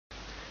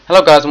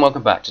Hello guys and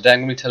welcome back. Today I'm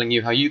going to be telling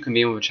you how you can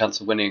be in with a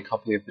chance of winning a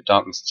copy of The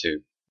Darkness 2.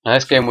 Now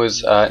this game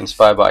was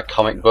inspired by a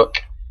comic book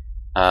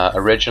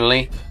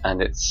originally,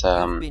 and it's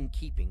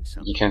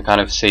you can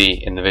kind of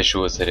see in the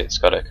visuals that it's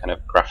got a kind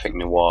of graphic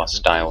noir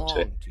style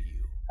to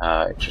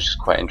it, which is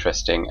quite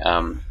interesting.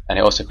 And it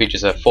also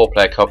features a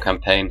 4-player co-op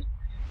campaign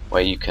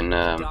where you can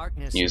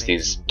use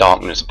these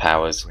darkness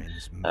powers.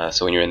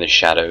 So when you're in the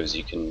shadows,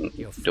 you can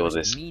do all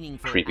this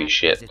creepy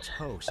shit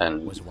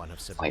and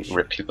like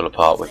rip people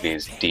apart with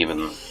these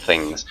demon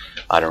things.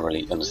 I don't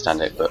really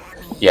understand it, but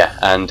yeah.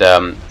 And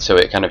so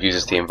it kind of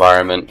uses the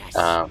environment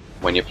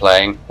when you're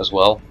playing as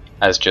well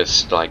as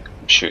just like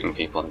shooting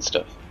people and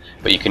stuff.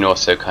 But you can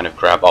also kind of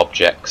grab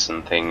objects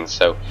and things.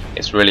 So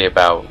it's really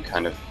about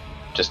kind of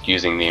just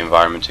using the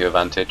environment to your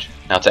advantage.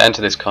 Now to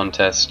enter this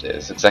contest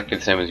is exactly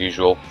the same as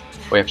usual.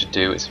 What you have to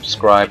do is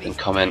subscribe and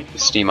comment your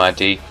Steam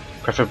ID.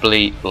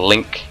 Preferably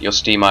link your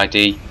Steam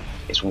ID.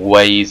 It's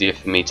way easier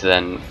for me to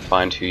then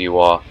find who you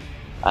are,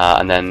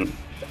 and then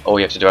all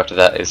you have to do after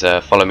that is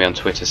follow me on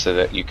Twitter so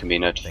that you can be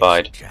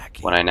notified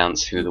when I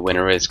announce who the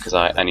winner is, because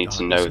I need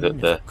to know that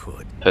the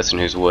person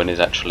who's won is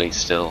actually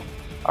still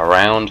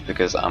around,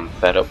 because I'm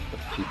fed up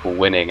with people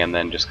winning and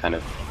then just kind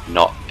of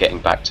not getting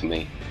back to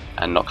me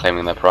and not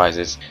claiming their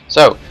prizes.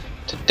 So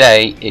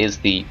today is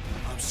the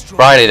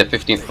Friday the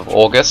 15th of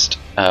August,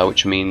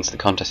 which means the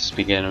contest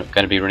is going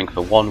to be running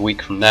for 1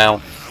 week from now,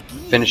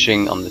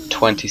 finishing on the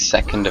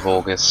 22nd of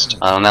August.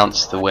 I'll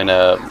announce the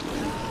winner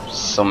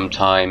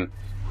sometime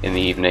in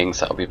the evenings.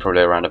 That'll be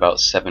probably around about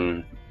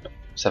 7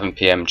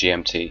 PM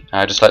GMT.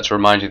 I'd just like to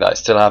remind you that I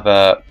still have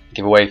a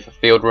giveaway for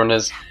Field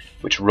Runners,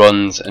 which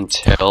runs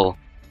until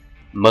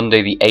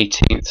Monday the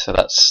 18th, so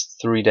that's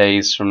 3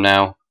 days from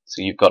now.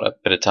 So you've got a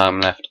bit of time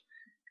left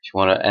if you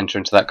want to enter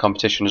into that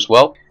competition as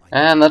well.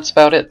 And that's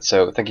about it,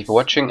 so thank you for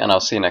watching, and I'll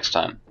see you next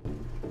time.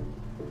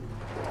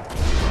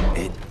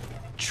 It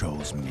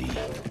chose me.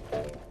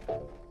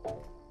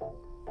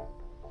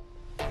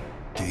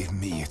 Gave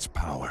me its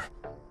power.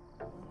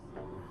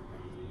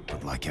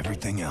 But like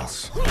everything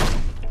else,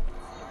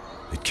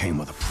 it came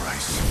with a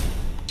price.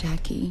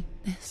 Jackie,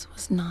 this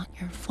was not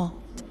your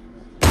fault.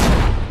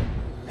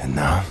 And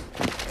now,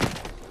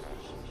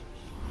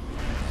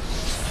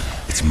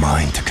 it's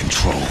mine to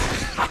control.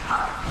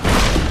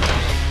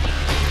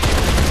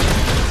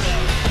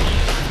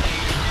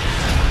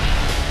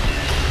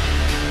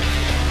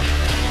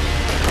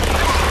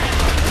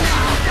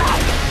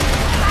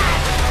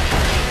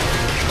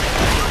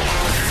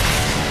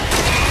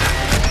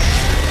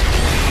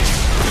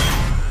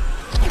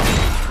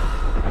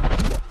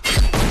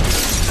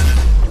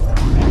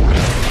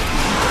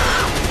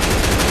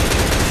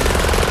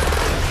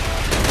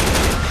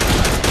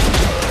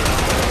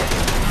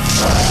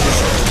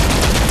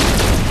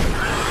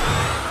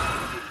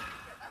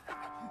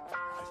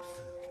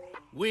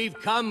 We've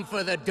come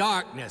for the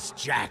darkness,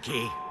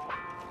 Jackie.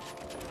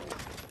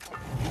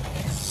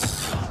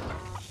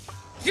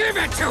 Give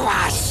it to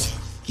us!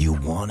 You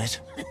want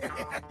it?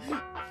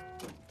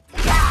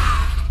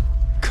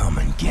 Come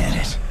and get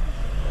it.